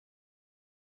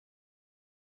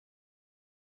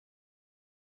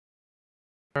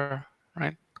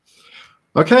right?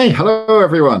 Okay, hello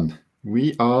everyone.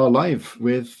 We are live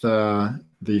with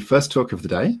the first talk of the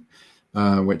day,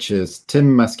 which is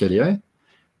Timothee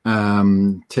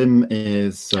Masquelier. Tim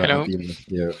is at the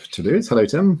University of Toulouse. Hello,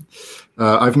 Tim.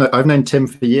 I've known Tim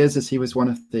for years, as he was one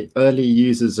of the early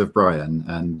users of Brian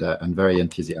and very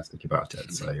enthusiastic about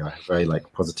it. So I have very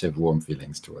positive, warm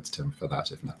feelings towards Tim for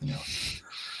that, if nothing else.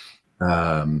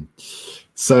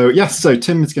 So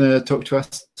Tim is going to talk to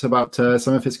us about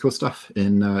some of his cool stuff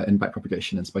in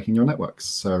backpropagation and spiking neural networks.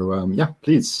 So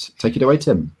please take it away,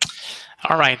 Tim.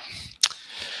 All right.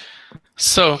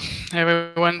 So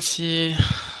everyone sees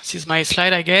my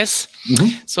slide, I guess.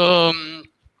 Mm-hmm. So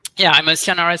I'm a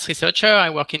CNRS researcher.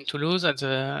 I work in Toulouse at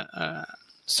the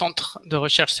Centre de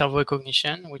Recherche Cerveau et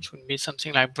Cognition, which would be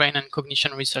something like Brain and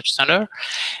Cognition Research Center.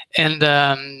 And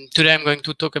today I'm going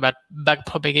to talk about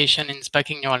backpropagation in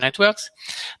spiking neural networks.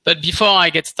 But before I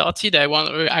get started,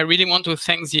 I really want to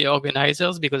thank the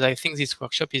organizers, because I think this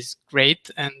workshop is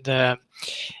great. And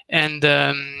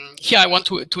here I want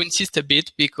to insist a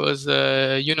bit, because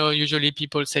usually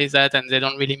people say that and they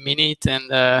don't really mean it, and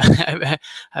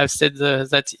I've said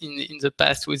that in the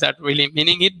past without really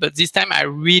meaning it, but this time I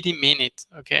really mean it.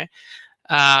 Okay.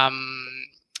 I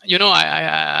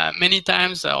many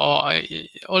times, or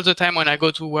all the time when I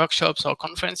go to workshops or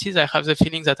conferences, I have the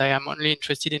feeling that I am only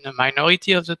interested in a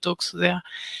minority of the talks there.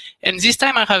 And this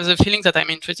time I have the feeling that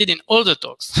I'm interested in all the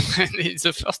talks. It's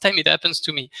the first time it happens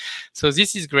to me. So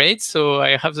this is great. So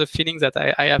I have the feeling that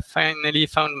I have finally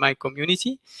found my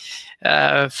community.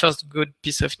 First good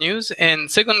piece of news. And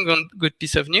second good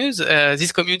piece of news,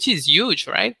 this community is huge,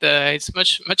 right? It's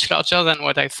much larger than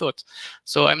what I thought.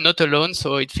 So I'm not alone.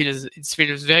 So it feels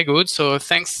very good. So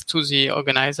thanks to the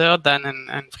organizer, Dan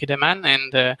and Friedemann.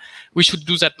 And we should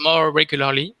do that more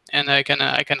regularly. And I can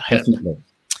help.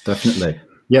 Definitely.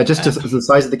 Yeah, just as the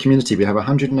size of the community, we have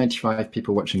 195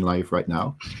 people watching live right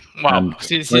now. Wow,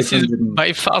 this is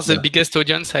by far the biggest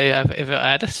audience I have ever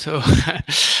had. So I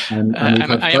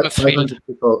am thrilled.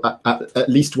 People at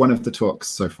least one of the talks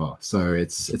so far. So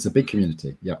it's a big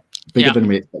community. Yeah, bigger than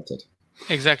we expected.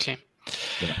 Exactly.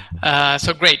 Yeah.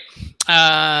 So great.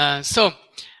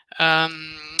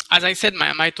 As I said,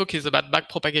 my talk is about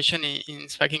backpropagation in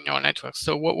spiking neural networks.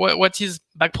 So what is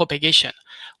backpropagation?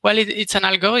 Well, it's an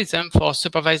algorithm for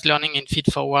supervised learning in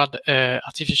feed-forward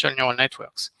artificial neural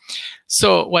networks.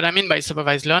 So what I mean by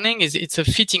supervised learning is it's a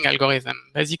fitting algorithm.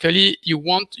 Basically, you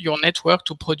want your network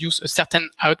to produce a certain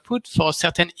output for a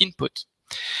certain input.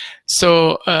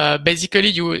 So basically,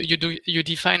 you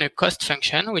define a cost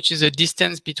function, which is a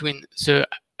distance between the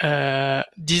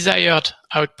desired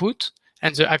output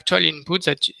and the actual input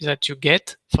that you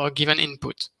get for a given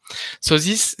input. So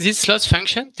this loss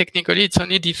function, technically, it's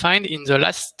only defined in the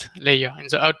last layer, in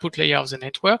the output layer of the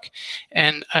network.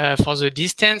 And for the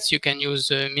distance, you can use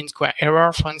the mean square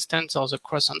error, for instance, or the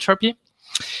cross entropy.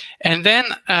 And then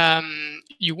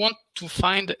you want to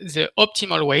find the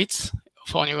optimal weights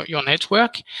for your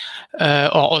network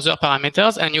or other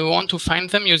parameters, and you want to find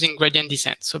them using gradient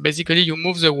descent. So basically, you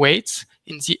move the weights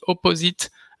in the opposite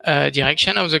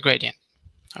direction of the gradient.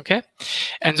 Okay,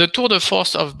 and the tour de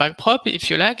force of backprop, if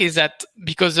you like, is that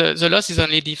because the loss is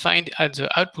only defined at the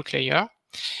output layer,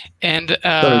 and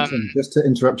sorry, Tim, just to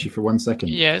interrupt you for 1 second.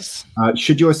 Yes.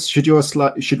 Should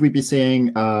we be seeing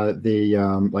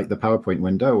the PowerPoint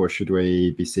window, or should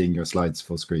we be seeing your slides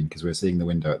full screen? Because we're seeing the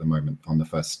window at the moment on the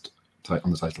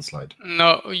title slide.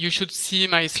 No, you should see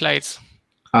my slides.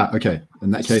 Okay.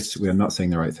 In that case, we are not saying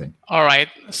the right thing. All right.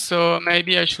 So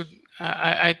maybe I should.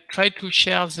 I try to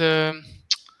share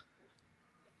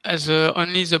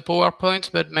only the PowerPoint,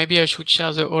 but maybe I should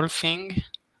share the whole thing.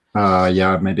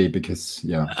 Yeah, maybe, because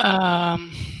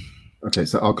okay,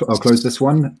 so I'll close this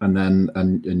one, and then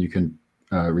you can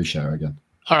reshare again.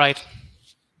 All right.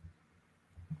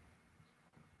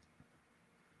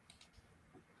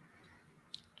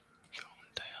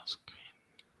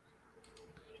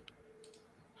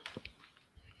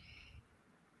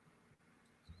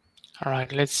 All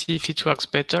right. Let's see if it works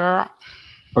better.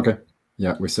 Okay.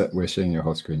 Yeah, we're sharing your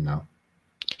whole screen now.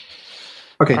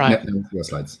 Okay, right. Your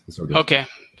slides. It's all good. Okay,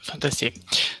 fantastic.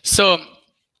 So,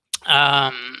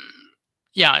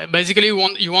 basically,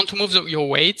 you want to move your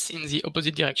weights in the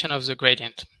opposite direction of the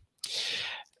gradient,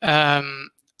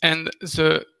 and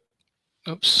the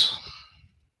oops.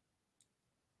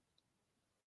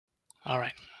 All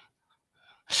right.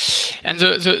 And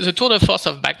the tour de force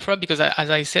of backprop, because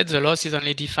as I said, the loss is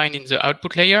only defined in the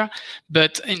output layer,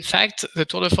 but in fact, the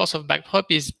tour de force of backprop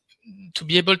is to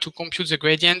be able to compute the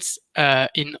gradients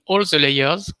in all the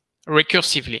layers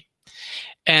recursively.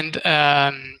 And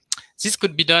This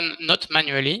could be done not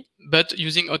manually, but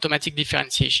using automatic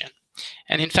differentiation.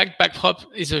 And in fact, backprop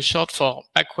is a short for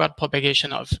backward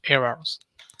propagation of errors.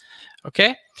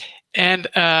 Okay, and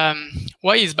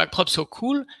why is backprop so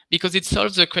cool? Because it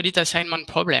solves the credit assignment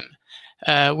problem,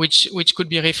 which could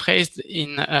be rephrased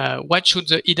in what should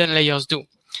the hidden layers do?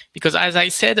 Because as I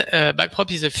said,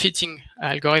 backprop is a fitting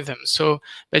algorithm. So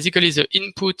basically the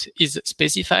input is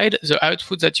specified, the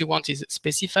output that you want is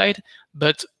specified,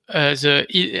 but the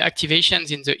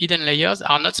activations in the hidden layers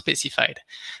are not specified.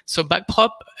 So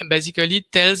backprop basically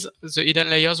tells the hidden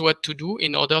layers what to do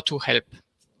in order to help.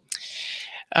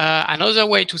 Another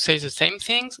way to say the same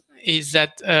thing is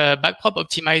that backprop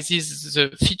optimizes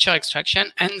the feature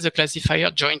extraction and the classifier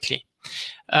jointly.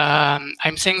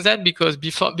 I'm saying that because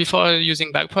before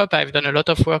using backprop, I've done a lot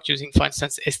of work using, for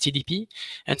instance, STDP,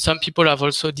 and some people have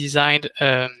also designed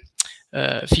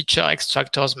feature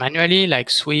extractors manually, like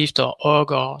Swift or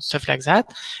OG or stuff like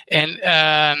that. And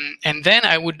then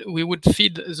we would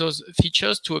feed those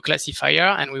features to a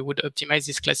classifier, and we would optimize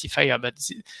this classifier. But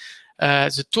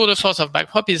the tour de force of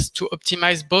backprop is to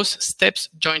optimize both steps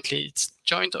jointly. It's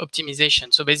joint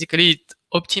optimization. So basically, it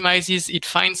optimizes, it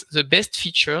finds the best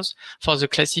features for the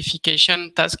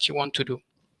classification task you want to do.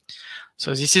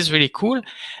 So this is really cool.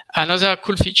 Another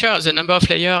cool feature, the number of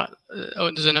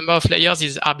layers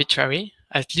is arbitrary,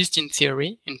 at least in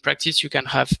theory. In practice, you can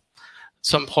have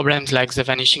some problems like the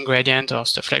vanishing gradient or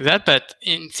stuff like that. But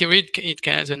in theory,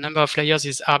 the number of layers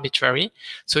is arbitrary.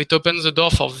 So it opens the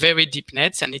door for very deep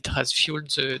nets, and it has fueled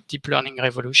the deep learning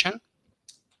revolution.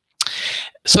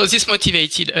 So this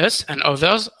motivated us and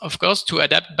others, of course, to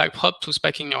adapt backprop to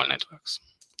spiking neural networks.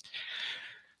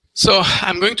 So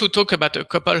I'm going to talk about a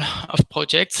couple of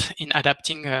projects in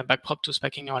adapting backprop to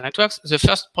spiking neural networks. The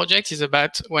first project is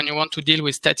about when you want to deal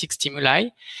with static stimuli,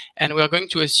 and we're going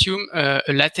to assume a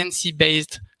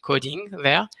latency-based coding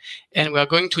there, and we're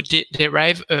going to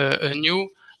derive a new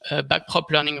backprop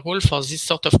learning rule for this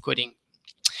sort of coding.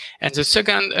 And the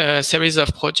second series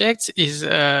of projects is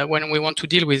when we want to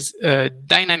deal with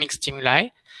dynamic stimuli,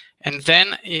 and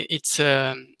then you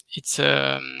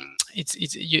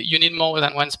need more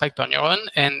than one spike per neuron,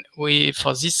 and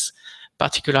for this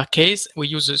particular case, we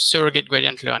use a surrogate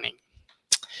gradient learning.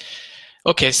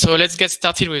 Okay, so let's get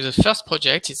started with the first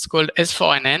project. It's called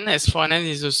S4NN. S4NN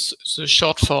is the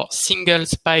short for single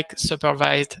spike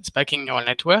supervised spiking neural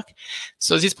network.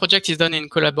 So this project is done in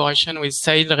collaboration with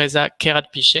Saïd Reza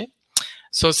Kerat-Piché.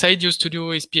 So Saïd used to do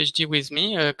his PhD with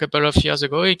me a couple of years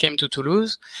ago. He came to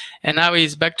Toulouse, and now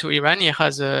he's back to Iran. He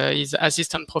has his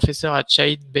assistant professor at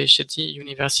Shahid Beheshti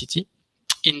University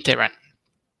in Tehran.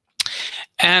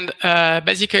 And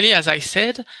basically, as I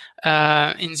said,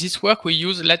 in this work, we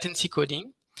use latency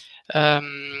coding.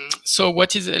 So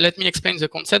let me explain the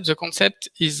concept. The concept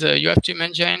is you have to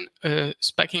imagine a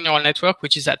spiking neural network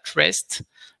which is at rest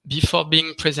before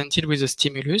being presented with a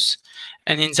stimulus.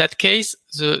 And in that case,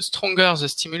 the stronger the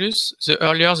stimulus, the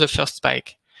earlier the first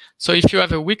spike. So if you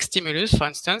have a weak stimulus, for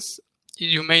instance,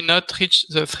 you may not reach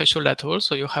the threshold at all,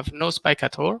 so you have no spike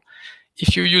at all.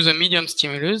 If you use a medium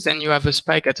stimulus, then you have a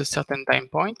spike at a certain time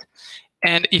point.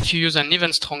 And if you use an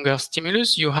even stronger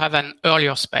stimulus, you have an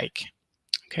earlier spike.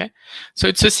 Okay, so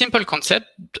it's a simple concept,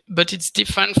 but it's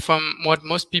different from what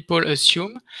most people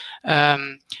assume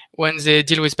when they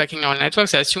deal with spiking neural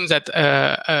networks. They assume that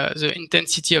the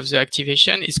intensity of the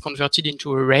activation is converted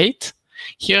into a rate.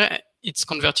 Here, it's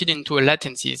converted into a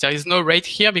latency. There is no rate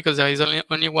here because there is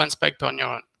only one spike per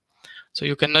neuron. So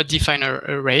you cannot define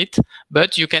a rate,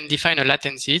 but you can define a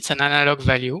latency. It's an analog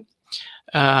value,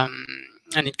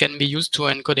 and it can be used to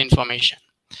encode information.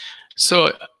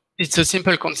 So it's a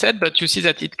simple concept, but you see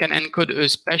that it can encode a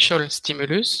spatial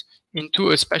stimulus into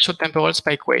a spatial temporal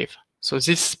spike wave. So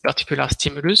this particular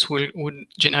stimulus would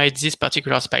generate this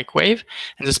particular spike wave,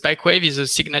 and the spike wave is a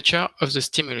signature of the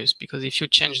stimulus, because if you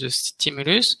change the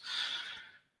stimulus,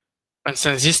 for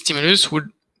instance, this stimulus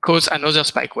would cause another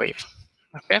spike wave.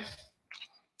 Okay.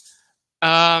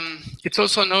 It's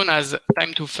also known as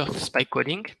time to first spike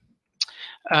coding.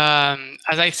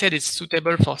 As I said, it's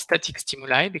suitable for static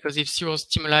stimuli, because if your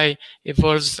stimuli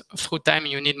evolves through time,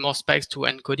 you need more spikes to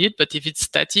encode it. But if it's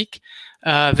static,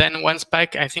 then one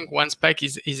spike, I think one spike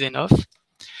is enough.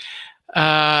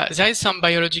 There is some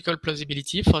biological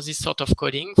plausibility for this sort of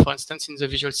coding. For instance, in the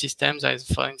visual systems, there is,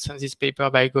 for instance, this paper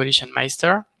by Golish and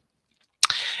Meister.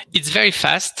 It's very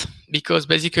fast because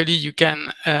basically you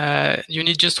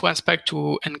need just one spike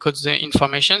to encode the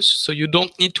information, so you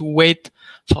don't need to wait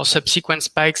for subsequent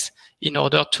spikes in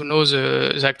order to know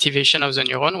the activation of the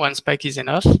neuron. One spike is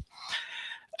enough.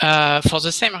 For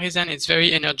the same reason, it's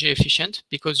very energy efficient,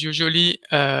 because usually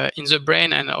in the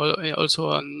brain and also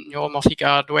on neuromorphic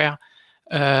hardware,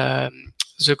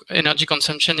 the energy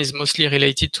consumption is mostly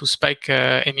related to spike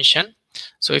emission.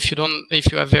 So if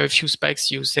you have very few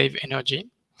spikes, you save energy.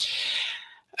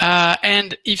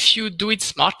 And if you do it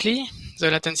smartly,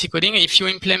 the latency coding, if you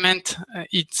implement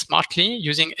it smartly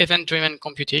using event-driven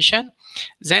computation,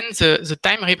 then the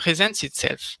time represents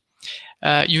itself.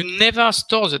 You never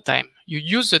store the time. You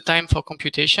use the time for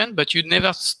computation, but you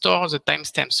never store the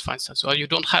timestamps, for instance, or you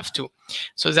don't have to.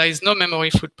 So there is no memory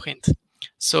footprint.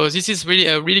 So this is really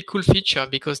a really cool feature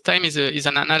because time is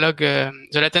an analog, the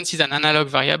latency is an analog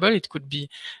variable. It could be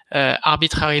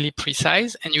arbitrarily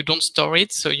precise and you don't store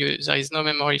it, so there is no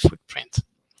memory footprint.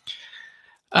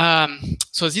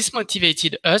 So this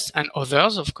motivated us and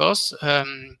others, of course,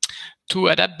 to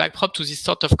adapt Back-prop to this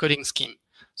sort of coding scheme.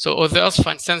 So others,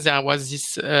 for instance, there was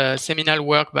this seminal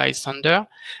work by Sander,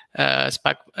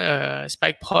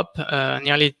 Back-prop,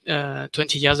 nearly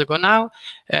 20 years ago now.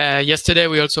 Yesterday,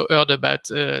 we also heard about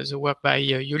the work by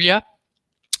Julia.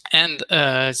 And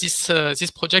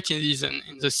this project is in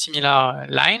the similar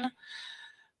line.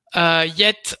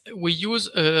 Yet, we use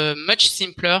a much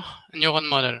simpler neuron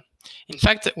model. In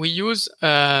fact, we use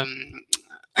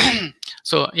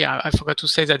so yeah, I forgot to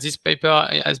say that this paper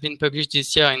has been published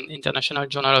this year in International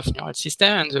Journal of Neural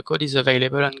Systems, and the code is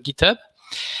available on GitHub.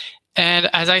 And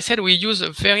as I said, we use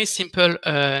a very simple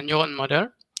neuron model.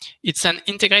 It's an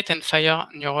integrate and fire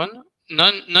neuron,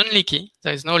 non-leaky,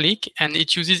 there is no leak, and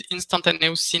it uses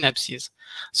instantaneous synapses.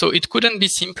 So it couldn't be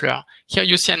simpler. Here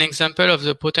you see an example of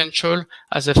the potential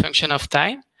as a function of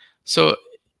time. So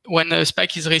when a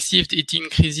spike is received, it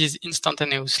increases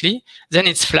instantaneously. Then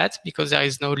it's flat because there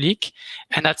is no leak.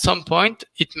 And at some point,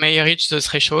 it may reach the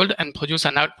threshold and produce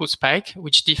an output spike,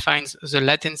 which defines the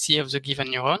latency of the given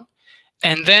neuron.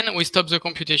 And then we stop the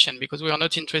computation because we are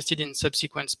not interested in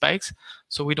subsequent spikes.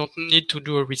 So we don't need to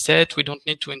do a reset. We don't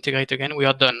need to integrate again. We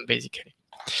are done, basically.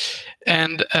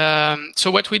 And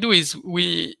so what we do is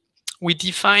we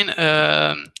define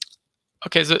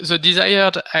okay, the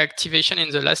desired activation in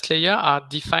the last layer are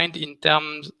defined in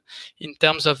terms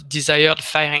of desired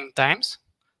firing times,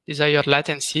 desired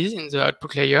latencies in the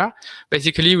output layer.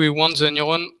 Basically, we want the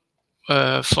neuron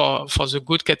for the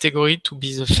good category to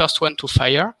be the first one to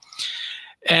fire.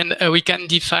 And we can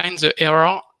define the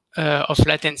error of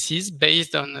latencies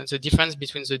based on the difference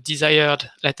between the desired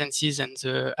latencies and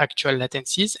the actual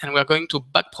latencies. And we're going to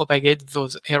back-propagate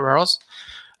those errors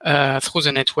through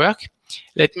the network.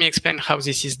 Let me explain how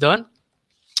this is done.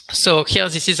 So here,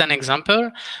 this is an example.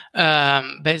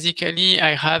 Basically,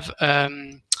 I have,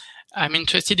 I'm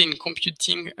interested in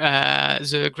computing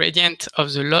the gradient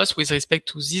of the loss with respect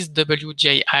to this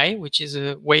wji, which is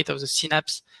the weight of the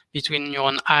synapse between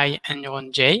neuron I and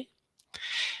neuron J.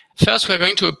 First, we're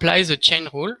going to apply the chain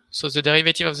rule. So the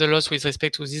derivative of the loss with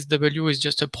respect to this W is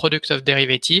just a product of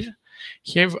derivative.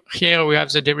 Here we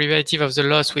have the derivative of the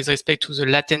loss with respect to the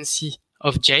latency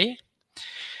of J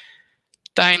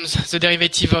times the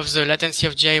derivative of the latency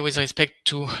of J with respect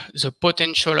to the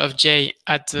potential of J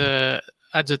at the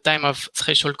time of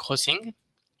threshold crossing.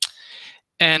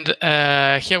 And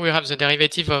here we have the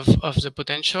derivative of the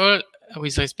potential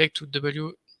with respect to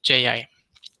wji.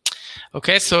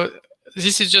 Okay, so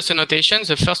this is just a notation.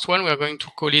 The first one, we're going to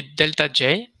call it delta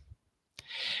J.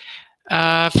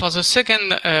 For the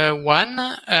second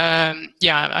one,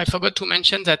 yeah, I forgot to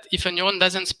mention that if a neuron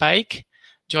doesn't spike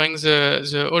during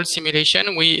the whole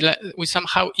simulation, we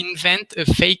somehow invent a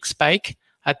fake spike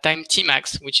at time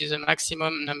Tmax, which is a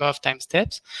maximum number of time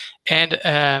steps.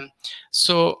 And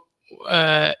so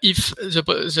if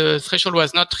the threshold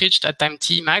was not reached at time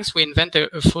Tmax, we invent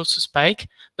a false spike.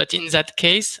 But in that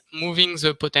case, moving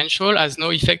the potential has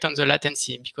no effect on the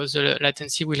latency because the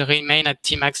latency will remain at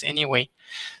Tmax anyway.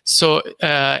 So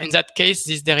in that case,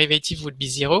 this derivative would be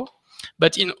 0.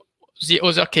 But in the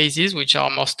other cases, which are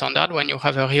more standard, when you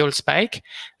have a real spike,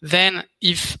 then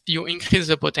if you increase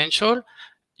the potential,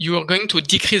 you are going to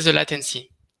decrease the latency.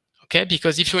 Okay,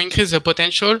 because if you increase the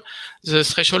potential, the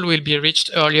threshold will be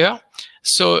reached earlier.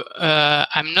 So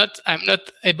I'm not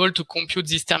able to compute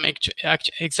this term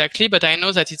exactly, but I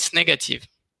know that it's negative.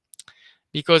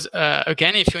 Because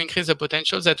again, if you increase the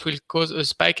potential, that will cause a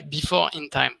spike before in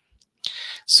time.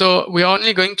 So we are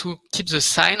only going to keep the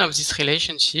sign of this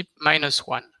relationship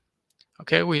 -1.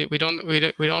 Okay, we don't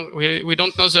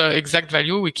know the exact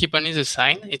value. We keep only the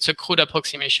sign. It's a crude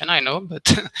approximation, I know, but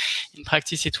in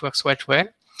practice it works quite well.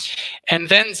 And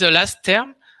then the last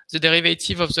term, the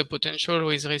derivative of the potential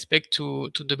with respect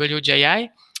to wji.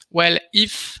 Well,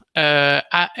 if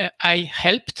I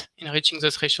helped in reaching the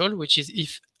threshold, which is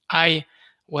if ti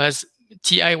was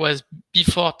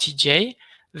before tj,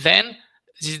 then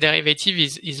this derivative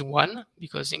is 1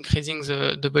 because increasing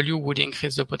the w would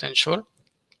increase the potential.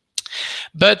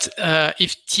 But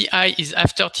if ti is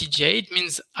after tj, it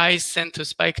means I sent a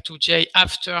spike to j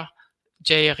after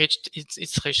j reached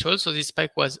its threshold, so this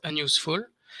spike was unuseful,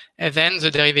 and then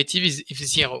the derivative is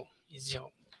zero.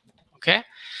 Okay,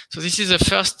 so this is the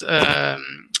first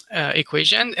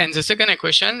equation, and the second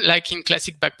equation, like in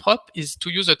classic backprop, is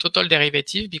to use a total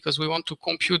derivative because we want to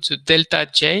compute the delta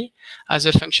j as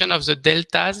a function of the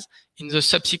deltas in the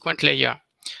subsequent layer.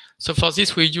 So for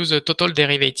this, we use a total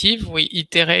derivative. We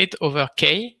iterate over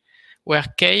k, where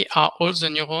k are all the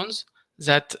neurons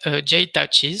that j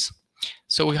touches.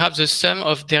 So we have the sum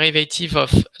of derivative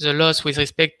of the loss with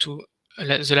respect to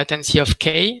the latency of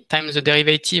k times the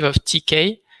derivative of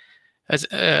tk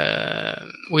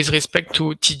with respect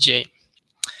to tj.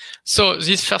 So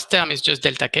this first term is just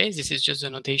delta k. This is just the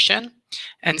notation.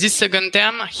 And this second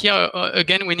term, here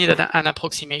again, we need an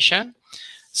approximation.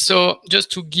 So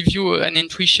just to give you an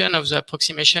intuition of the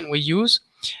approximation we use,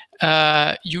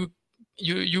 you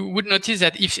would notice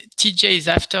that if tj is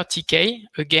after tk,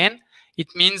 again,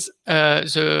 it means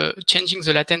changing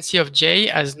the latency of j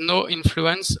has no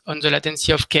influence on the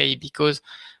latency of k because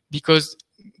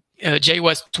j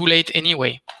was too late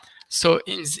anyway. So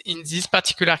in this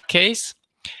particular case,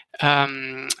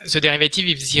 the derivative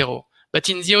is zero. But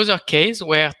in the other case,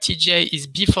 where tj is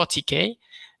before tk,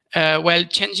 well,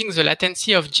 changing the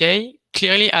latency of j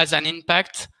clearly has an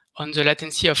impact on the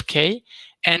latency of k.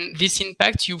 And this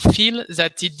impact, you feel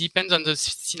that it depends on the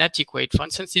synaptic weight. For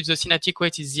instance, if the synaptic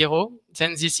weight is zero,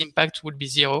 then this impact would be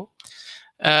zero.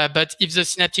 But if the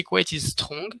synaptic weight is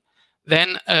strong,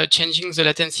 then changing the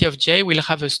latency of j will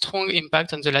have a strong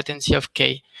impact on the latency of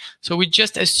k. So we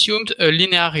just assumed a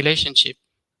linear relationship.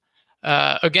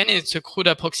 Again, it's a crude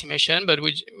approximation, but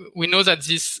we know that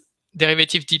this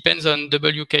derivative depends on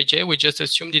wkj. We just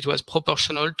assumed it was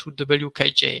proportional to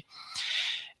wkj.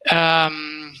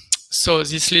 So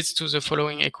this leads to the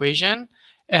following equation.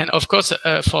 And of course,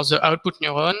 for the output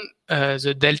neuron,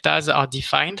 the deltas are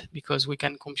defined because we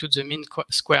can compute the mean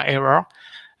square error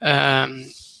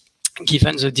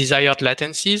given the desired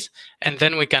latencies. And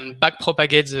then we can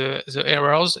backpropagate the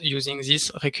errors using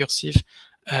this recursive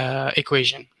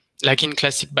equation, like in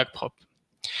classic backprop.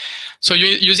 So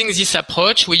using this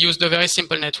approach, we used a very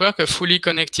simple network, a fully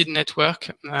connected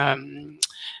network.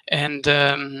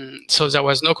 So there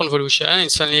was no convolution.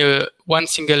 It's only one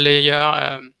single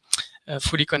layer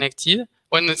fully connected,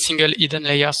 one single hidden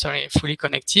layer, sorry, fully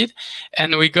connected.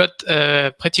 And we got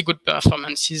pretty good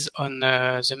performances on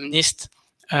the NIST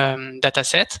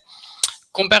dataset,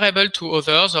 comparable to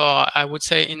others, or I would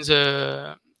say in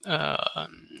the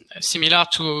similar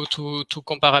to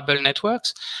comparable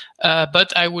networks.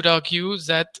 But I would argue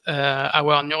that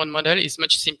our neuron model is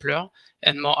much simpler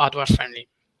and more hardware friendly.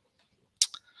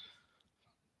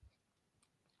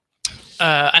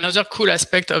 Another cool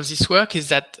aspect of this work is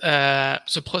that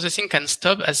the processing can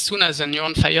stop as soon as the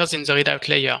neuron fires in the readout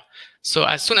layer. So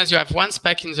as soon as you have one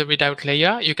spike in the readout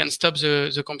layer, you can stop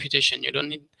the computation. You don't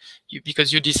need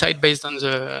because you decide based on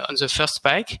the first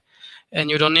spike, and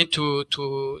you don't need to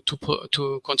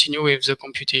continue with the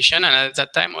computation. And at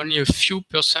that time, only a few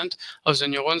 % of the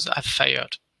neurons have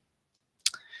fired.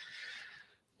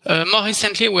 More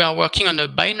recently, we are working on a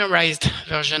binarized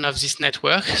version of this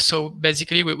network. So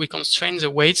basically, we constrain the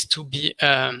weights to be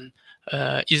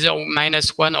either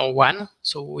 -1 or 1.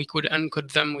 So we could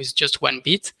encode them with just 1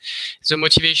 bit. The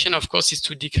motivation, of course, is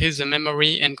to decrease the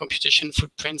memory and computation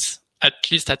footprints, at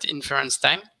least at inference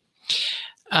time.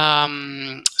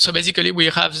 So basically, we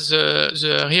have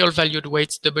the real valued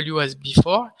weights W as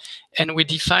before, and we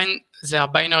define their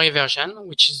binary version,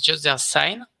 which is just their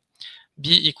sign.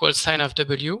 B equals sign of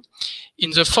W.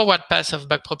 In the forward pass of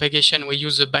backpropagation, we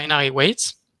use the binary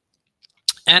weights.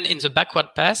 And in the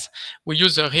backward pass, we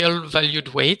use the real valued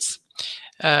weights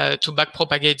to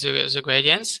backpropagate the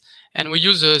gradients. And we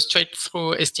use a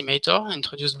straight-through estimator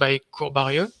introduced by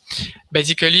Courbarieux.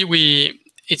 Basically,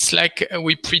 it's like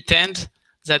we pretend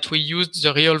that we used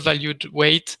the real valued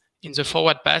weight in the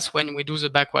forward pass when we do the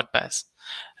backward pass.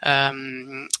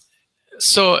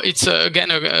 So it's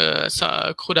again a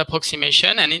crude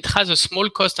approximation, and it has a small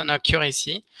cost on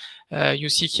accuracy. You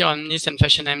see here on NIST and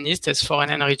Fashion NIST as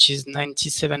SNN reaches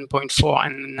 97.4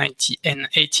 and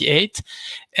 88.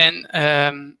 And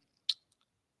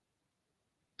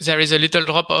there is a little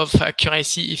drop of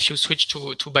accuracy if you switch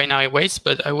to binary weights,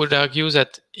 but I would argue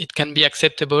that it can be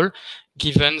acceptable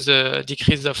given the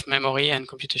decrease of memory and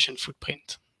computation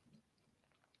footprint.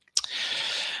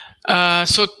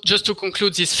 So just to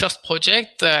conclude this first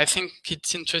project, I think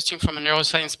it's interesting from a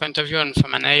neuroscience point of view and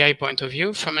from an AI point of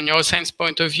view. From a neuroscience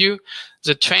point of view,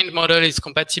 the trained model is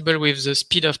compatible with the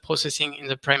speed of processing in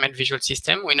the primate visual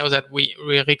system. We know that we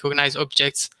recognize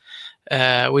objects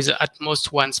with at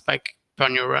most 1 spike per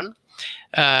neuron.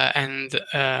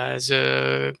 The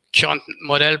current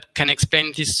model can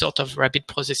explain this sort of rapid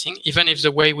processing, even if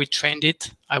the way we trained it,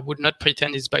 I would not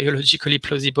pretend is biologically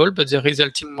plausible, but the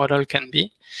resulting model can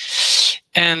be.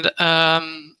 And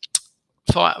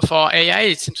for AI,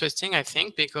 it's interesting, I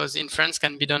think, because inference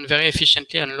can be done very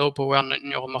efficiently on low-power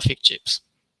neuromorphic chips.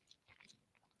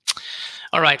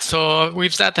 All right, so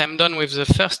with that, I'm done with the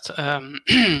first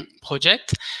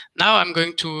project. Now I'm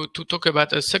going to talk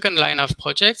about a second line of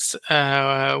projects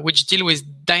which deal with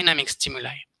dynamic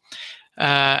stimuli.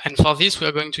 And for this,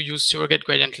 we're going to use surrogate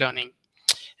gradient learning.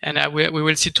 And we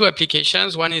will see 2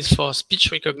 applications. One is for speech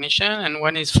recognition, and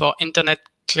one is for internet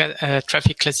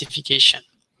traffic classification.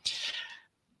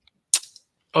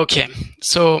 Okay,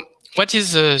 so what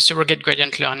is the surrogate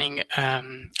gradient learning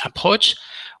approach?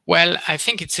 Well, I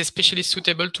think it's especially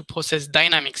suitable to process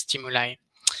dynamic stimuli.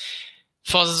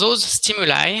 For those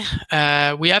stimuli,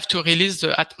 we have to release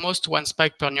the at most 1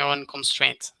 spike per neuron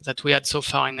constraint that we had so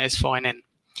far in S4NN.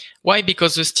 Why?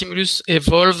 Because the stimulus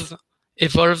evolves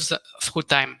through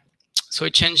time. So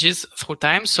it changes through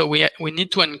time. So we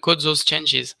need to encode those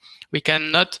changes. We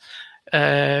cannot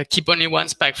keep only 1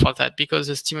 spike for that, because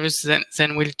the stimulus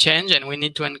then will change, and we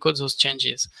need to encode those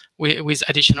changes with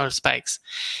additional spikes.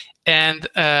 And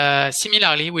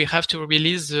similarly, we have to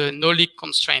release the no leak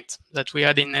constraint that we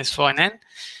had in S4NN,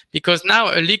 because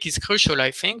now a leak is crucial,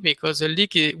 I think, because a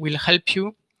leak will help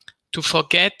you to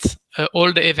forget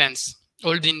all the events,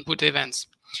 all the input events.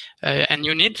 And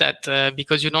you need that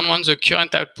because you don't want the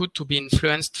current output to be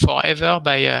influenced forever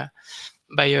by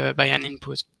an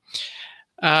input.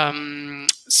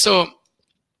 So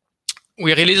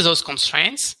we release those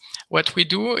constraints. What we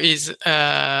do is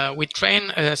we train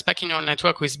a spiking neural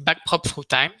network with backprop through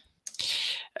time.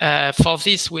 For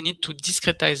this, we need to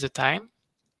discretize the time.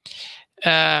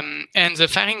 And the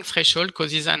firing threshold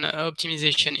causes an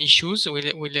optimization issues.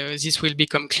 This will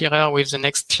become clearer with the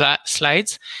next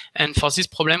slides. And for this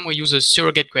problem, we use a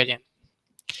surrogate gradient.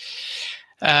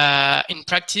 In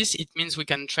practice, it means we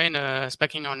can train a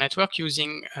spiking neural network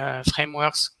using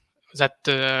frameworks that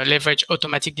leverage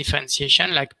automatic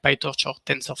differentiation like PyTorch or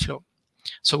TensorFlow.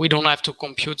 So we don't have to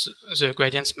compute the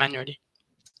gradients manually.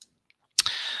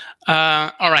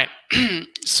 All right,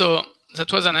 so that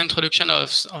was an introduction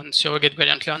on surrogate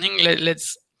gradient learning. Let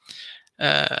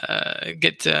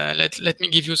me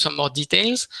give you some more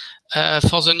details.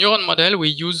 For the neuron model, we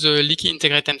use the leaky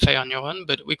integrate and fire neuron,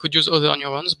 but we could use other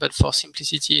neurons, but for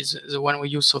simplicity is the one we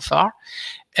use so far.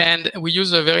 And we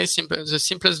use a very simple, the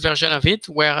simplest version of it,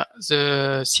 where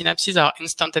the synapses are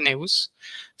instantaneous.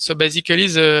 So basically,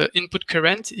 the input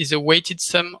current is a weighted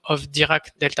sum of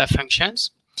Dirac delta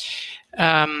functions.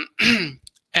 So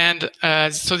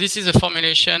this is a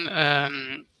formulation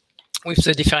with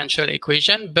the differential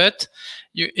equation, but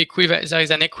there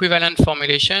is an equivalent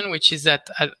formulation, which is that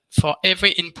for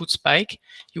every input spike,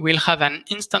 you will have an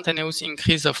instantaneous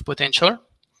increase of potential.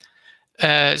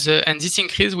 And this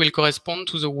increase will correspond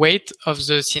to the weight of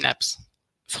the synapse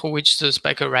through which the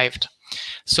spike arrived.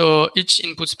 So each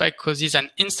input spike causes an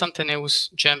instantaneous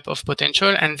jump of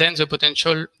potential, and then the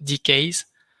potential decays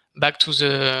back to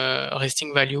the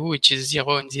resting value, which is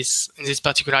 0 in this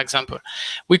particular example.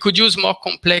 We could use more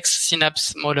complex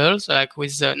synapse models, like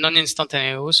with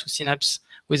non-instantaneous synapse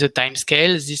with a time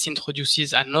scale. This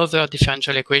introduces another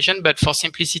differential equation, but for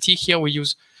simplicity here, we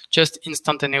use just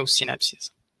instantaneous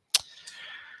synapses.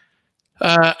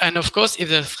 And of course, if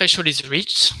the threshold is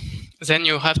reached, then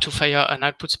you have to fire an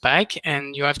output spike,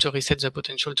 and you have to reset the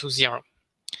potential to 0.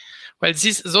 Well,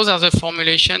 those are the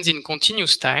formulations in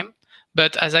continuous time.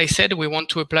 But as I said, we want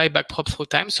to apply backprop through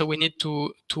time, so we need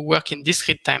to work in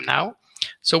discrete time now.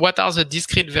 So what are the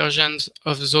discrete versions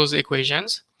of those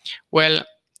equations? Well,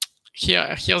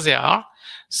 here they are.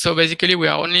 So basically, we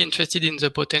are only interested in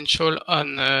the potential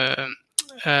on the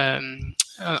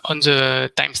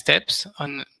time steps,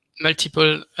 on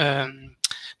multiple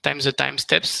times the time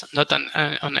steps, not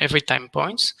on every time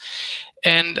points.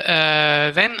 And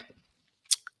then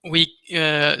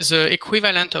the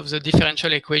equivalent of the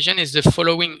differential equation is the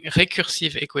following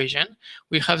recursive equation.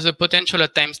 We have the potential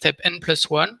at time step n plus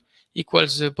 1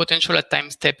 equals the potential at time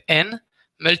step n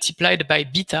multiplied by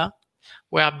beta,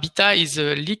 where beta is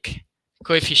a leak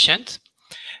coefficient.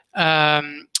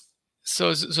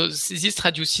 So this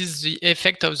reduces the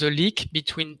effect of the leak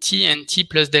between t and t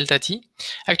plus delta t.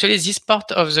 Actually, this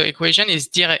part of the equation is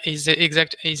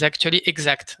actually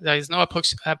exact. There is no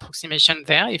approximation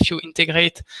there. If you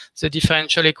integrate the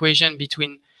differential equation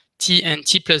between t and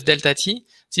t plus delta t,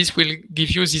 this will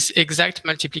give you this exact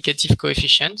multiplicative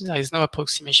coefficient. There is no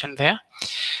approximation there.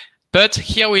 But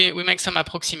here we make some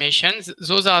approximations.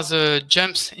 Those are the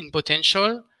jumps in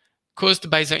potential caused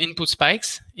by the input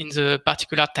spikes in the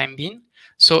particular time bin.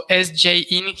 So Sj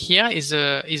in here is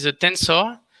a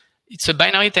tensor. It's a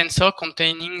binary tensor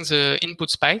containing the input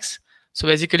spikes. So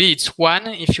basically it's 1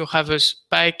 if you have a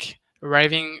spike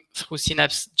arriving through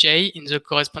synapse j in the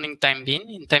corresponding time bin,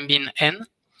 in time bin n,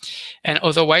 and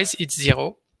otherwise it's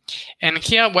 0. And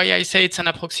here why I say it's an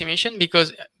approximation,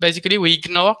 because basically we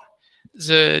ignore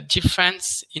the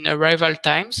difference in arrival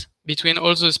times between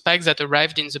all the spikes that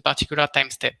arrived in the particular time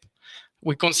step.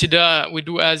 We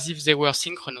do as if they were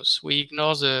synchronous. We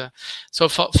ignore so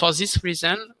for this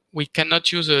reason, we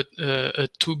cannot use a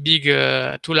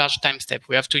too large time step.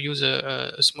 We have to use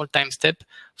a small time step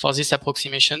for this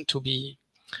approximation to be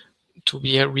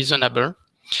reasonable.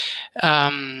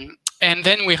 And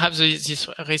then we have this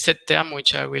reset term,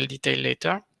 which I will detail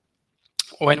later.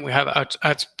 When we have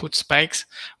output spikes,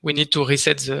 we need to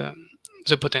reset the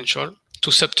potential to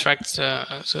subtract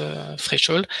the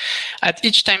threshold. At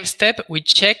each time step, we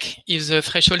check if the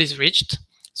threshold is reached.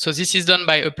 So this is done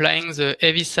by applying the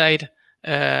heaviside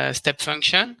step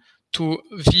function to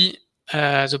V,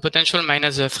 the potential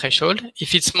minus the threshold.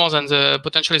 If it's more than the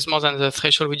potential is more than the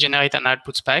threshold, we generate an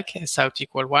output spike, S out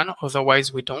equal 1.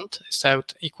 Otherwise, we don't. S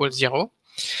out equals 0.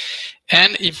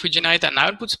 And if we generate an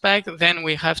output spike, then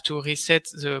we have to reset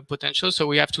the potential. So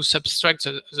we have to subtract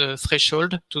the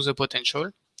threshold to the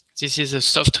potential. This is a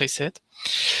soft reset.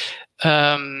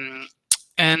 So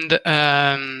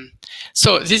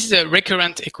this is a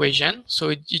recurrent equation. So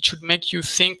it should make you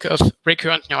think of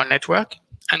recurrent neural network.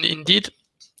 And indeed,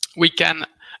 we can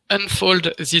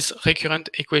unfold this recurrent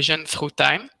equation through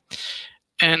time.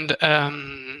 And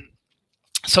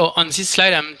so on this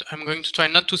slide, I'm going to try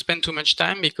not to spend too much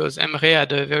time because Emre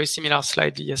had a very similar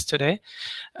slide yesterday.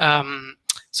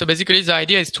 So basically, the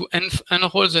idea is to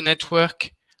unroll the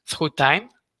network through time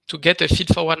to get a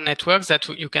feed-forward network that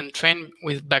you can train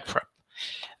with backprop.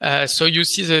 So you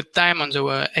see the time on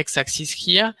the x-axis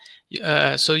here.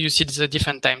 So you see the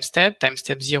different time step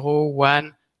 0,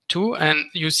 1, 2, and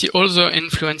you see all the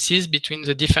influences between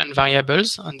the different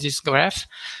variables on this graph.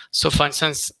 So for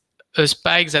instance, a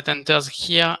spike that enters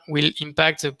here will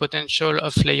impact the potential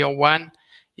of layer 1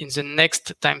 in the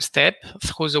next time step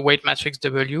through the weight matrix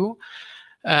W.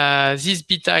 This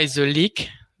beta is the leak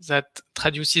that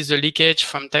traduces the leakage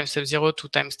from time step 0 to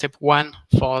time step 1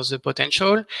 for the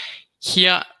potential.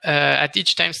 Here, at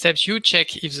each time step, you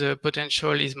check if the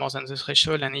potential is more than the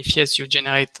threshold, and if yes, you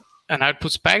generate an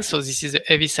output spike. So this is a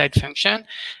heaviside function.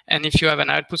 And if you have an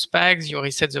output spike, you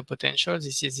reset the potential.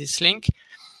 This is this link.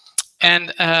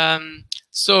 And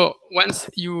so once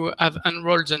you have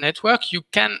unrolled the network, you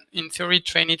can, in theory,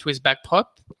 train it with backprop.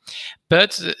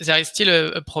 But there is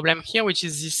still a problem here, which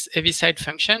is this heaviside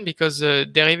function, because the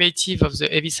derivative of the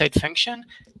heaviside function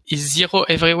is 0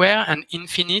 everywhere and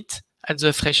infinite at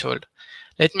the threshold.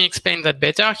 Let me explain that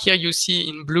better. Here you see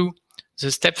in blue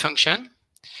the step function.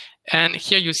 And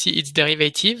here you see its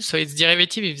derivative. So its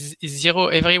derivative is 0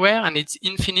 everywhere and it's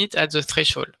infinite at the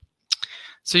threshold.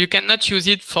 So you cannot use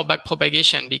it for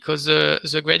backpropagation because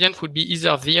the gradient would be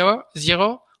either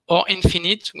 0 or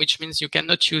infinite, which means you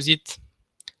cannot use it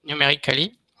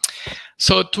numerically.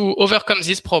 So to overcome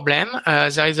this problem,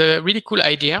 there is a really cool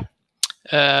idea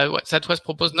that was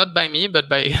proposed not by me, but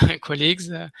by colleagues,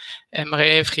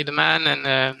 Emre, Friedman,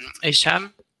 and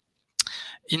Esham,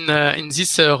 in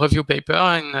this review paper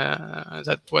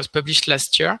that was published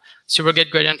last year,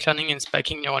 Surrogate Gradient Learning in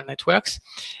Spiking Neural Networks.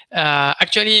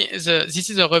 Actually, this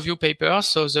is a review paper,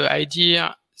 so the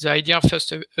idea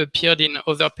first appeared in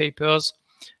other papers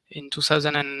in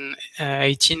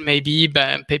 2018, maybe,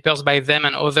 papers by them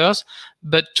and others.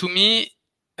 But to me,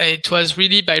 it was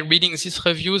really by reading this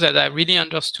review that I really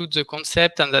understood the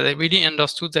concept and that I really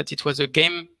understood that it was a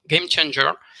game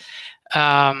changer.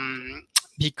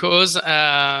 Because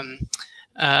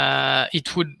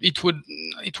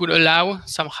it would allow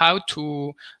somehow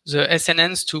to the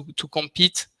SNNs to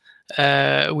compete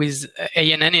with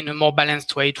ANN in a more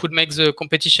balanced way. It would make the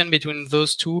competition between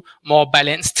those two more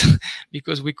balanced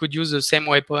because we could use the same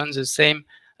weapons, the same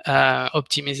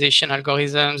optimization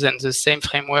algorithms, and the same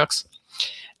frameworks.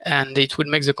 And it would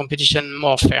make the competition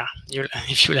more fair,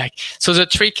 if you like. So the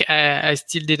trick, I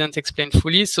still didn't explain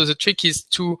fully. So the trick is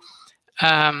to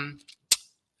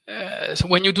so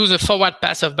when you do the forward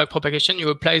pass of backpropagation, you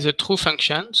apply the true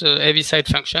function, the heaviside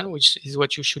function, which is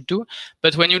what you should do.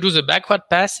 But when you do the backward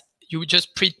pass, you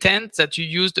just pretend that you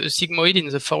used a sigmoid in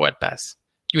the forward pass.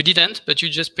 You didn't, but you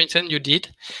just pretend you did.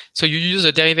 So you use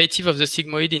a derivative of the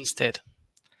sigmoid instead.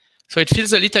 So it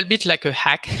feels a little bit like a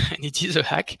hack, and it is a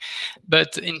hack,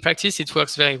 but in practice it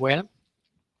works very well.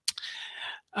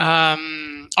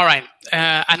 All right.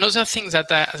 Another thing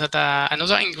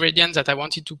another ingredient that I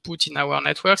wanted to put in our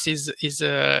networks is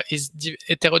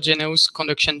heterogeneous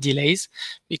conduction delays,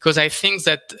 because I think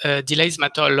that delays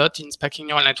matter a lot in sparking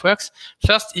neural networks.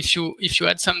 First, if you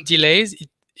add some delays,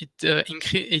 it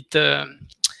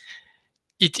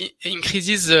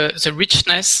increases the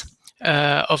richness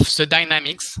of the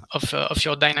dynamics of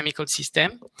your dynamical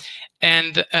system,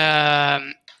 and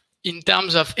in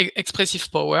terms of expressive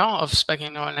power of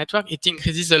sparking neural network, it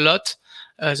increases a lot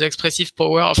the expressive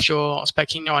power of your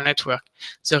sparking neural network.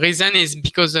 The reason is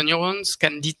because the neurons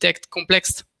can detect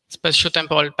complex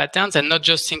spatiotemporal patterns and not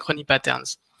just synchrony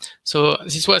patterns. So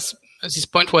this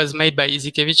point was made by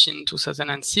Izikevich in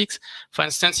 2006. For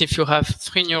instance, if you have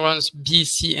 3 neurons B,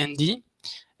 C, and D,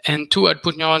 and 2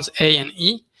 output neurons A and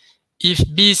E, if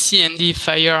B, C, and D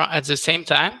fire at the same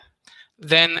time,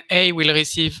 then A will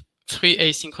receive 3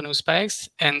 asynchronous spikes,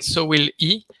 and so will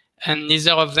E, and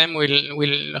neither of them will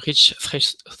reach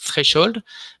threshold.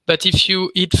 But if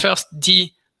you hit first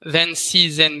D, then C,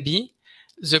 then B,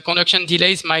 the conduction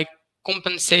delays might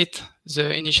compensate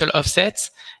the initial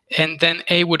offsets, and then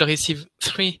A would receive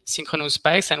 3 synchronous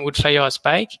spikes and would fire a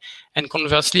spike. And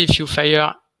conversely, if you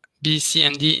fire B, C,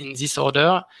 and D in this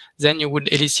order, then you would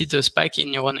elicit a spike in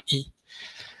neuron E.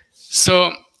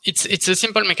 So it's a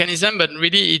simple mechanism, but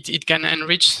really it can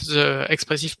enrich the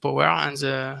expressive power and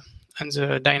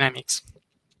the dynamics.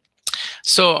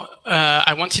 So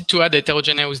I wanted to add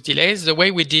heterogeneous delays. The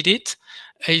way we did it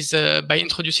is by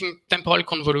introducing temporal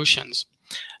convolutions.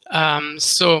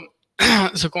 So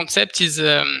the concept is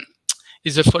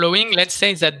the following. Let's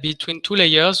say that between 2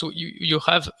 layers, you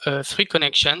have 3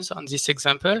 connections on this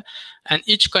example, and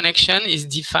each connection is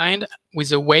defined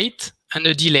with a weight and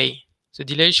a delay. The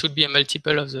delay should be a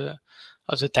multiple of the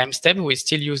time step. We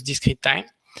still use discrete time.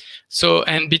 So,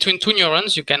 and between 2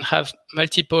 neurons, you can have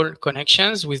multiple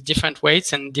connections with different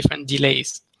weights and different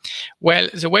delays. Well,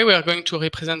 the way we are going to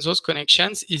represent those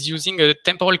connections is using a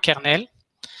temporal kernel.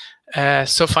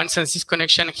 So, for instance, this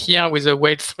connection here with a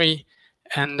weight 3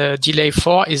 and a delay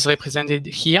 4 is represented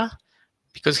here,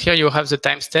 because here you have the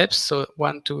time steps. So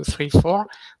 1, 2, 3, 4,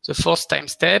 the 4th time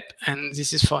step, and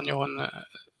this is for neuron.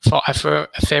 For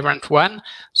afferent 1,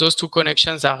 those 2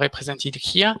 connections are represented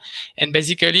here. And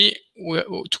basically,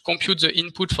 to compute the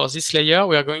input for this layer,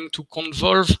 we are going to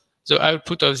convolve the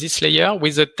output of this layer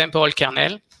with a temporal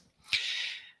kernel,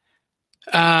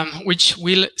 which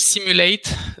will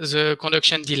simulate the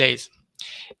conduction delays.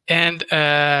 And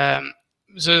another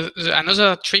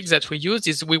trick that we use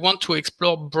is we want to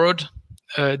explore broad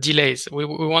delays. We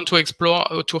want to explore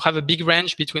to have a big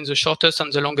range between the shortest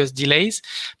and the longest delays,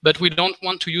 but we don't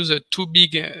want to use a too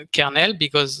big kernel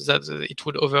because it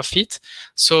would overfit.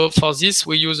 So for this,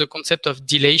 we use a concept of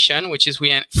dilation, which is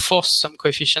we force some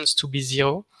coefficients to be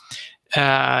 0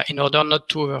 in order not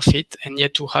to overfit and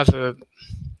yet to have a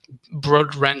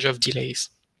broad range of delays.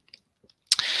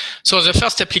 So the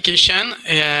first application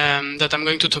that I'm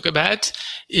going to talk about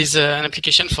is an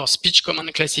application for speech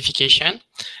command classification.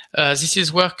 This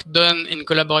is work done in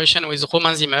collaboration with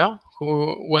Romain Zimmer,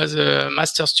 who was a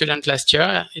master student last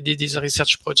year. He did his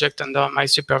research project under my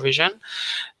supervision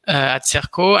at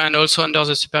CERCO, and also under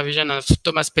the supervision of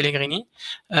Thomas Pellegrini,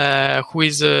 who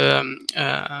is a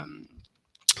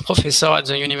professor at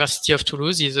the University of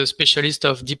Toulouse. He's a specialist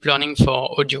of deep learning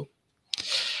for audio.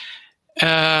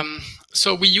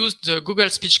 So we used the Google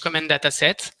speech command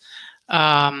dataset.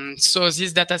 So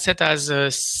this dataset has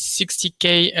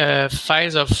 60K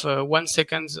files of 1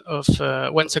 second of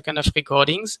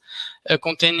recordings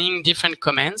containing different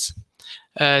commands.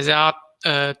 There are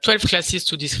 12 classes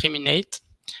to discriminate,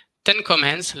 10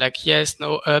 commands like yes,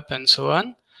 no, up, and so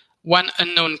on, 1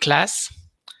 unknown class,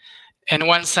 and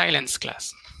 1 silence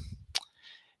class.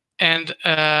 And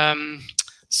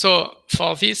so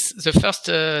for this, the first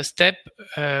step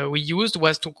we used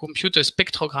was to compute a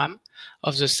spectrogram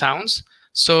of the sounds.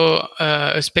 So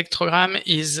a spectrogram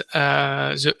is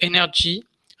the energy,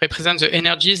 represents the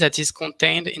energy that is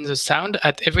contained in the sound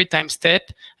at every time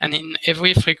step and in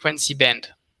every frequency band.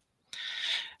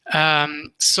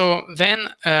 So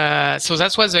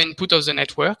that was the input of the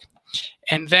network.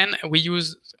 And then we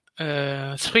use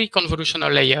 3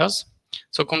 convolutional layers.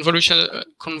 So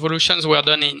convolutions were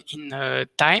done in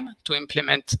time to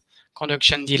implement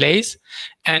conduction delays,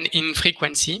 and in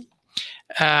frequency.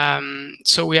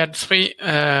 So we had 3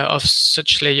 of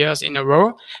such layers in a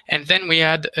row, and then we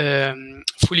had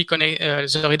fully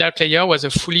the redoubt layer was a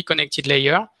fully connected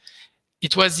layer.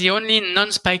 It was the only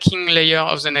non-spiking layer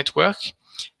of the network.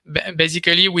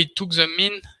 Basically, we took the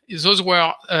mean. Those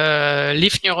were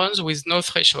leaf neurons with no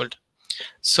threshold.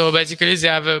 So basically, they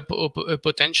have a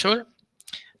potential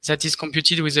that is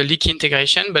computed with a leaky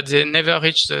integration, but they never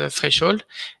reach the threshold.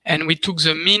 And we took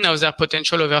the mean of their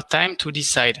potential over time to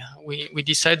decide. We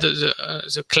decide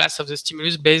the class of the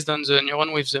stimulus based on the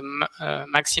neuron with the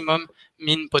maximum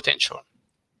mean potential.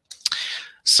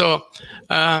 So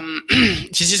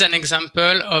this is an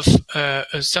example of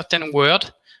a certain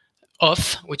word,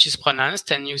 off, which is pronounced,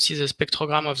 and you see the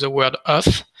spectrogram of the word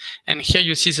off. And here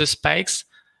you see the spikes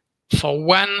for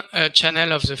one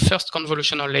channel of the first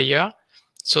convolutional layer.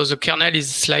 So the kernel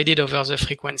is slided over the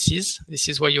frequencies. This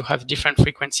is where you have different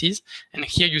frequencies. And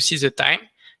here you see the time.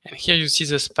 And here you see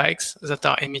the spikes that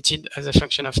are emitted as a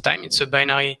function of time. It's a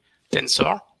binary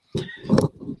tensor.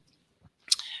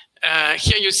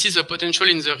 Here you see the potential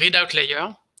in the readout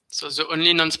layer. So the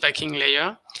only non-spiking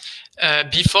layer.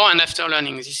 Before and after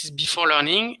learning. This is before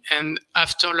learning. And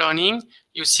after learning,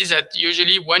 you see that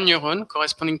usually one neuron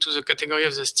corresponding to the category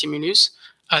of the stimulus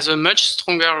has a much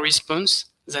stronger response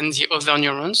than the other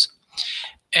neurons.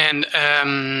 And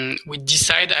we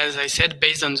decide, as I said,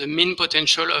 based on the mean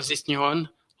potential of this neuron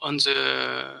on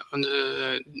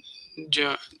the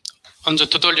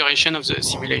total duration of the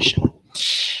simulation.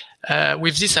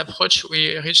 With this approach,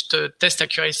 we reached a test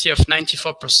accuracy of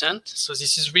 94%. So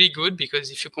this is really good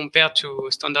because if you compare to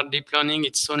standard deep learning,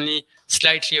 it's only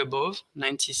slightly above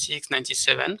 96,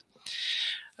 97.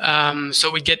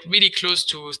 So we get really close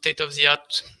to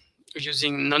state-of-the-art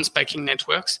using non-spiking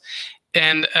networks.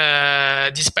 And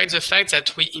despite the fact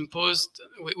that we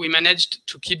managed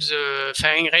to keep the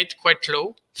firing rate quite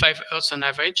low, 5 Hz on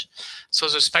average. So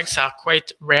the spikes are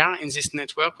quite rare in this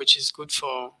network, which is good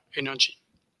for energy.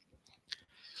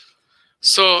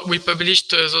 So we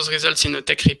published those results in a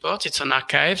tech report. It's on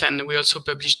arXiv, and we also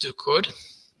published the code.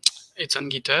 It's on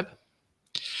GitHub.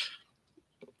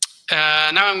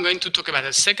 Now I'm going to talk about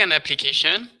a second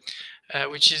application,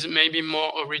 which is maybe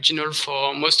more original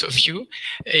for most of you.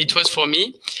 It was for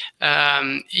me.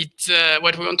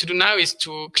 What we want to do now is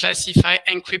to classify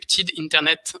encrypted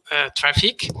internet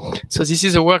traffic. So this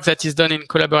is a work that is done in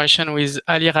collaboration with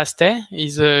Ali Rasteh.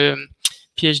 He's a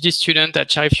PhD student at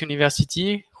Sharif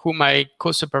University, whom I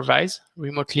co-supervise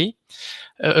remotely.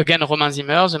 Again, Romain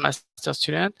Zimmer, the master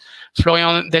student.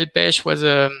 Florian Delpech was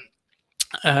a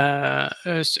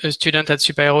student at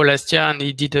SuperHero last year, and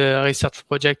he did a research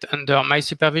project under my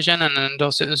supervision and under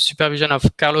the supervision of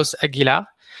Carlos Aguilar,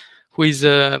 who is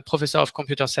a professor of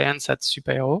computer science at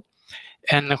SuperHero,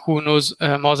 and who knows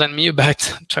more than me about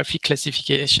traffic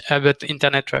classification, about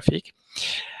internet traffic.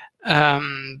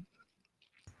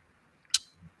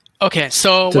 Okay,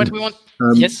 so what we want...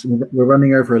 Yes? We're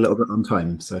running over a little bit on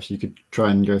time, so if you could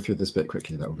try and go through this bit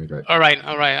quickly, that would be great. All right.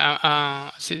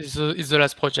 It's the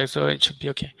last project, so it should be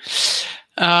okay.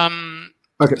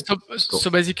 Okay. So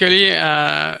basically,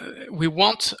 we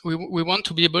want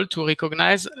to be able to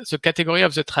recognize the category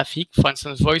of the traffic, for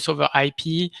instance, voice over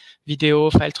IP,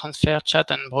 video, file transfer, chat,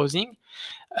 and browsing.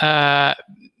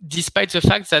 Despite the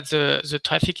fact that the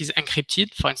traffic is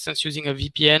encrypted, for instance, using a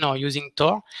VPN or using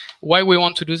Tor. Why we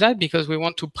want to do that? Because we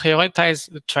want to prioritize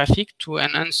the traffic to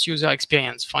enhance user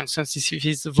experience. For instance, if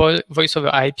it's voice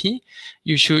over IP,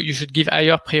 you should give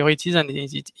higher priorities than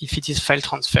if it is file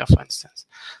transfer, for instance.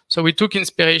 So we took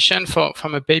inspiration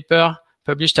from a paper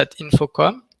published at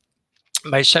Infocom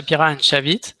by Shapira and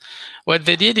Shavit. What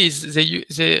they did is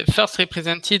they first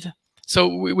represented. So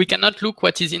we cannot look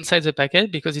what is inside the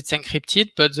packet because it's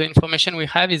encrypted, but the information we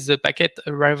have is the packet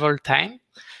arrival time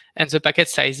and the packet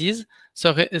sizes.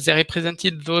 So they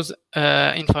represented those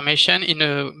information in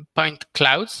a point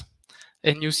clouds.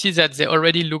 And you see that they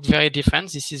already look very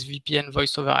different. This is VPN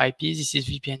voice over IP. This is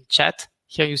VPN chat.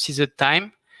 Here you see the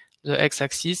time, the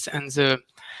x-axis, and the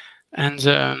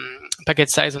packet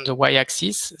size on the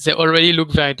y-axis. They already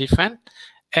look very different.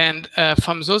 And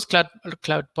from those cloud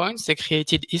points, they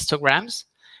created histograms,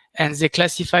 and they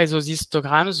classify those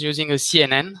histograms using a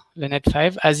CNN, the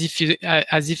Net5,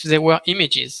 as if they were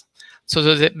images. So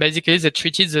basically, they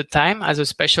treated the time as a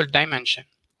spatial dimension.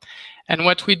 And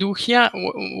what we do here,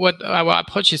 what our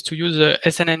approach is to use a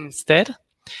SNN instead.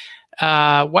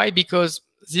 Why? Because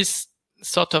this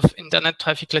sort of internet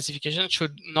traffic classification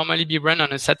should normally be run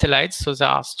on a satellite, so there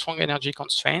are strong energy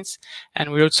constraints.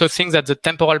 And we also think that the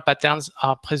temporal patterns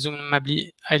are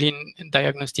presumably highly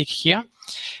diagnostic here.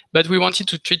 But we wanted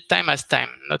to treat time as time,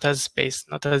 not as space,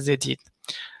 not as they did.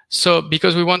 So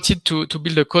because we wanted to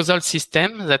build a causal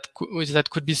system that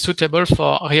could be suitable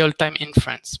for real-time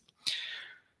inference.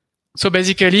 So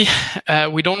basically,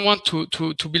 we don't want to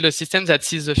build a system that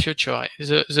sees the future.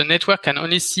 The network can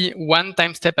only see one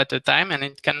time step at a time, and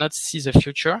it cannot see the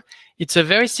future. It's a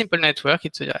very simple network.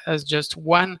 It has just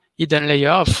one hidden layer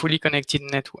of fully connected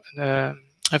network, a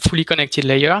fully connected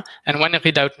layer, and one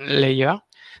readout layer.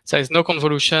 So there's no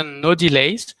convolution, no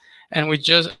delays, and we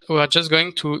are just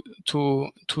going to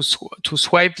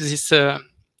swipe this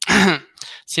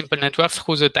simple network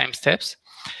through the time steps.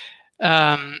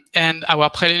 And our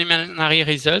preliminary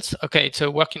results, okay, it's a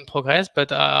work in progress,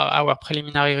 but our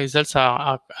preliminary results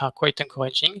are quite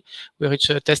encouraging. We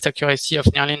reach a test accuracy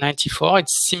of nearly 94.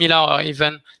 It's similar or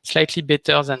even slightly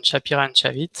better than Shapira and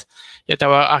Shavit, yet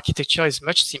our architecture is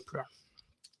much simpler.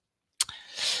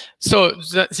 So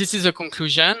this is a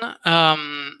conclusion.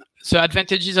 The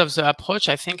advantages of the approach,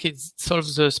 I think it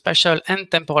solves the spatial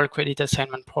and temporal credit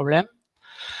assignment problem.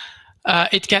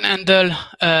 It can handle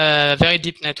very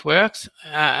deep networks,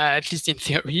 at least in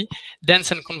theory,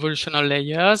 dense and convolutional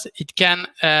layers. It can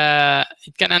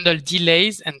handle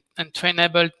delays and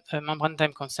trainable membrane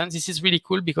time constants. This is really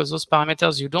cool because those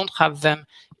parameters, you don't have them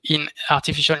in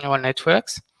artificial neural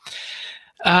networks.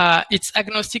 It's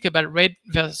agnostic about rate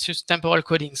versus temporal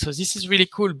coding. So this is really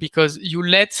cool because you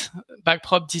let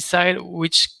Back-prop decide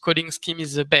which coding scheme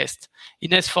is the best.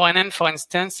 In S4NN, for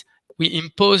instance, we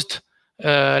imposed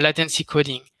latency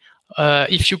coding.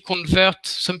 If you convert,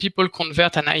 some people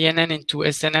convert an INN into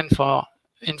SNN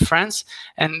in France,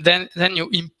 and then you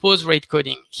impose rate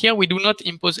coding. Here we do not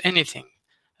impose anything.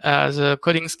 The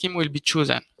coding scheme will be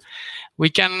chosen.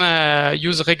 We can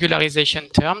use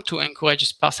regularization term to encourage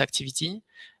sparse activity,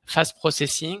 fast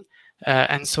processing,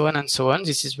 and so on and so on.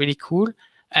 This is really cool.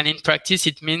 And in practice,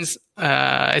 it means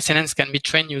SNNs can be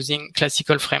trained using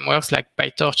classical frameworks like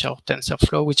PyTorch or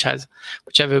TensorFlow, which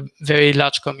have a very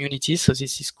large community. So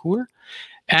this is cool.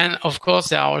 And of course,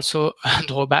 there are also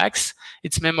drawbacks.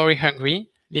 It's memory hungry,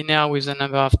 linear with a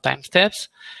number of time steps.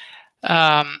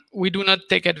 We do not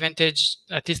take advantage,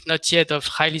 at least not yet, of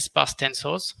highly sparse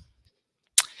tensors.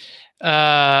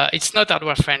 It's not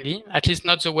hardware friendly, at least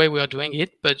not the way we are doing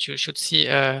it, but you should see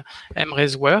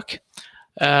Emre's work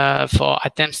for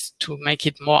attempts to make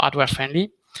it more hardware friendly.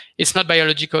 It's not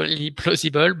biologically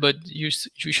plausible, but you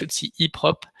should see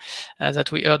eProp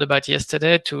that we heard about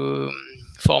yesterday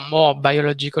for more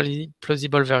biologically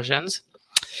plausible versions.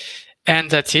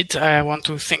 And that's it. I want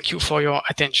to thank you for your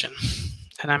attention,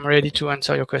 and I'm ready to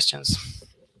answer your questions.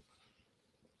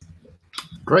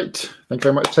 Great. Thank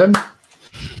you very much, Tim.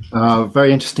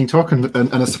 Very interesting talk and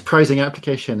a surprising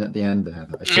application at the end there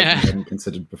that I certainly hadn't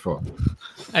considered before.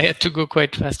 I had to go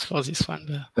quite fast for this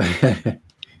one.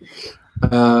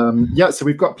 Yeah, so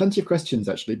we've got plenty of questions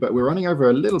actually, but we're running over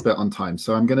a little bit on time.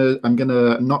 So I'm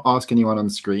gonna not ask anyone on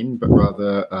screen, but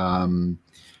rather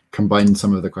combine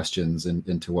some of the questions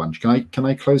into one. Can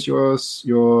I close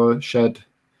your shared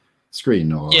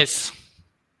screen? Or? Yes.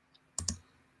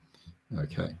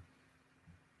 Okay.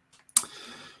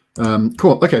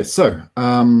 Cool. Okay, so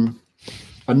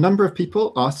a number of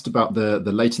people asked about the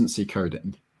latency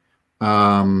coding.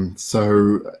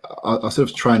 So I'll sort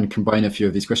of try and combine a few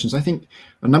of these questions. I think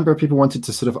a number of people wanted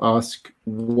to sort of ask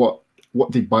what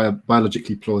the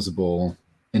biologically plausible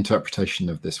interpretation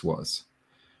of this was.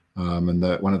 And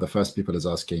one of the first people is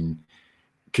asking,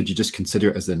 could you just consider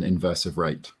it as an inverse of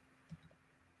rate,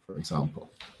 for example?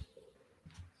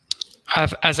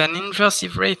 As an inverse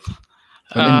of rate?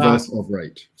 An inverse of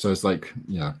rate. So it's like,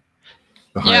 yeah.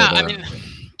 I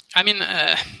mean,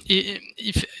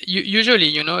 if usually,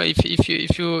 you know,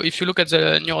 if you look at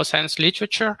the neuroscience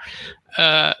literature,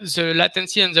 the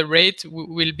latency and the rate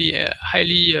will be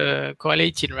highly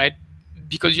correlated, right?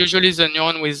 Because usually the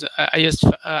neuron with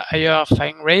higher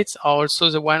firing rates are also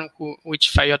the one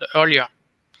which fired earlier.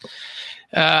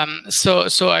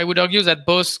 So I would argue that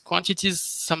both quantities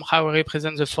somehow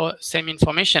represent the same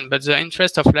information, but the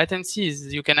interest of latency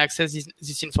is you can access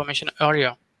this information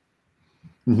earlier.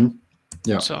 Mm-hmm.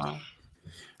 Yeah. So,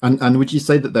 and would you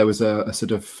say that there was a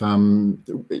sort of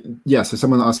so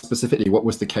someone asked specifically what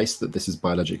was the case that this is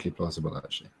biologically plausible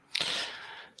actually?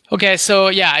 Okay, so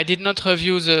yeah, I did not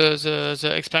review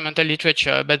the experimental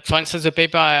literature, but for instance, the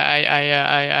paper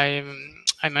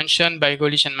I I mentioned by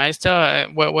Golish and Meister,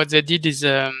 what they did is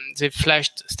they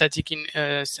flashed static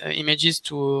images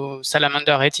to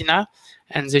salamander retina,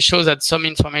 and they show that some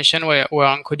information were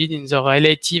encoded in the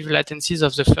relative latencies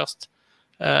of the first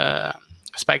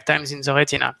spike times in the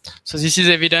retina. So this is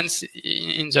evidence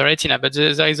in the retina, but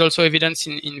there is also evidence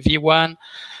in V1,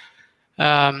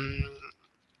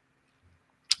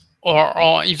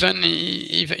 or even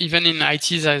in IT,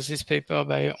 there's this paper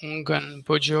by Hong and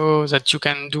Poggio that you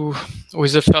can do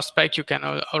with the first spike. You can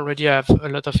already have a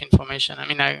lot of information. I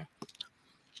mean,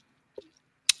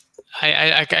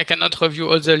 I cannot review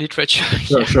all the literature.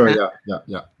 Sure, yeah.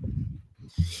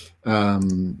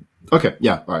 Okay,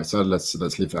 yeah, all right. So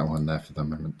let's leave that one there for the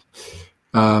moment.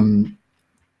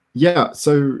 Yeah.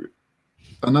 So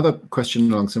another question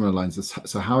along similar lines is,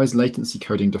 so how is latency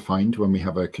coding defined when we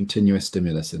have a continuous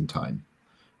stimulus in time,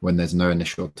 when there's no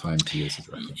initial time to use as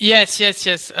reference? Yes.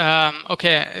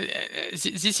 Okay,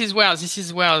 this is where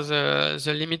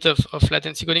the limit of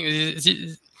latency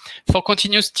coding. For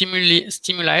continuous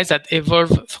stimuli that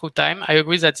evolve through time, I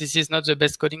agree that this is not the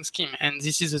best coding scheme, and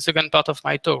this is the second part of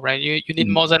my talk, right? You need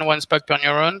more than one spark per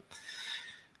neuron.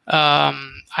 I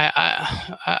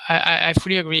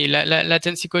fully agree.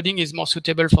 Latency coding is more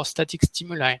suitable for static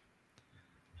stimuli.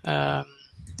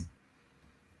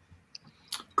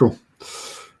 Cool.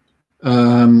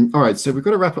 All right, so we've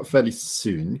got to wrap up fairly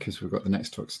soon because we've got the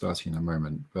next talk starting in a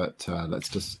moment. But let's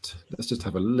just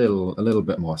have a little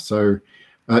bit more. So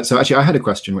actually, I had a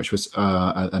question which was,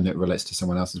 and it relates to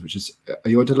someone else's, which is, are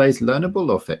your delays learnable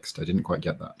or fixed? I didn't quite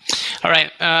get that. All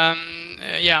right.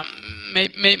 Yeah,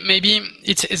 maybe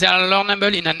they are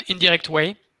learnable in an indirect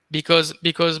way because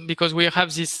we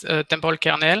have this temporal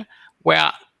kernel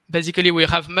where basically we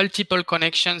have multiple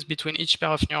connections between each pair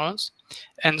of neurons,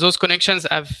 and those connections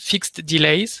have fixed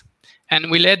delays,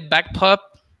 and we let backprop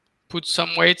put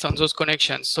some weights on those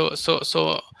connections. So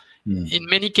in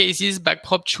many cases,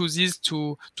 backprop chooses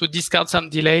to discard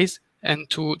some delays and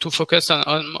to focus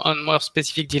on more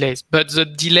specific delays. But the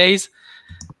delays,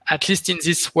 at least in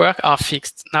this work, are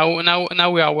fixed. Now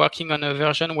we are working on a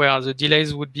version where the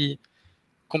delays would be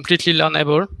completely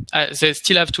learnable. There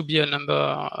still have to be a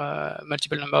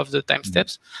multiple number of the time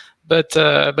steps, but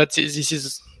this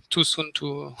is too soon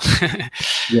to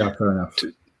yeah, fair enough.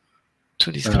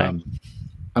 to describe.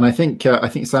 And I think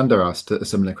Sander asked a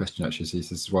similar question actually. He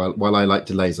says, while I like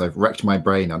delays, I've wrecked my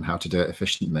brain on how to do it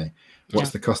efficiently.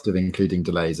 What's the cost of including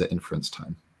delays at inference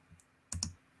time?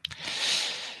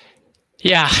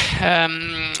 Yeah,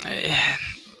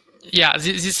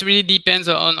 this really depends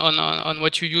on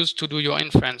what you use to do your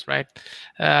inference, right?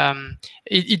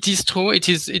 It is true. It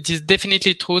is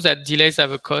definitely true that delays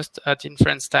have a cost at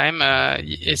inference time,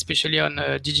 especially on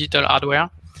digital hardware.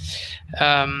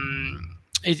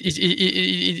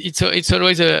 It's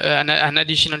always an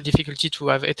additional difficulty to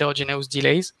have heterogeneous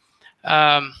delays.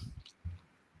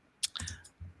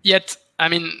 Yet, I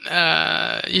mean,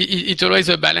 it's always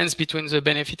a balance between the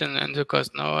benefit and the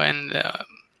cost. No, and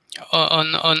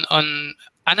on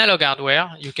analog hardware,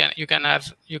 you can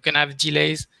have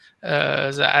delays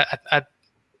at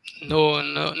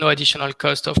no additional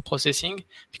cost of processing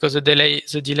because the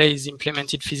delay is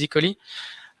implemented physically.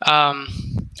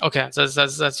 Okay,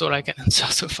 that's all I can answer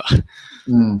so far.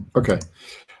 Okay.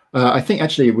 I think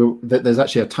actually there's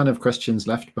actually a ton of questions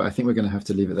left, but I think we're going to have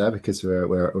to leave it there because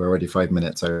we're already 5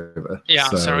 minutes over. Yeah,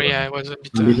 so, sorry, I was a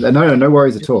bit. No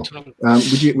worries at all.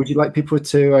 Would you like people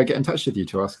to get in touch with you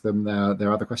to ask them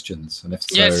their other questions? And if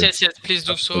so, yes, please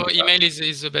do so. Email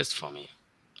is the best for me.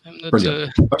 I'm not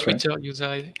a Twitter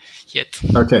user yet.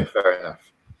 Okay, fair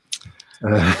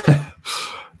enough.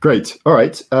 Great. All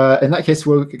right. In that case,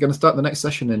 we're going to start the next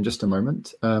session in just a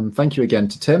moment. Thank you again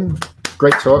to Tim.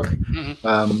 Great talk.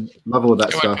 Love all that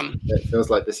You're stuff. welcome. It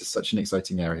feels like this is such an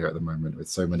exciting area at the moment with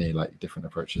so many different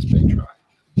approaches being tried.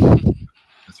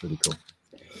 That's really cool.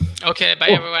 Okay. Bye,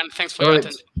 everyone. Thanks for your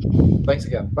attention. Thanks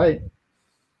again. Bye.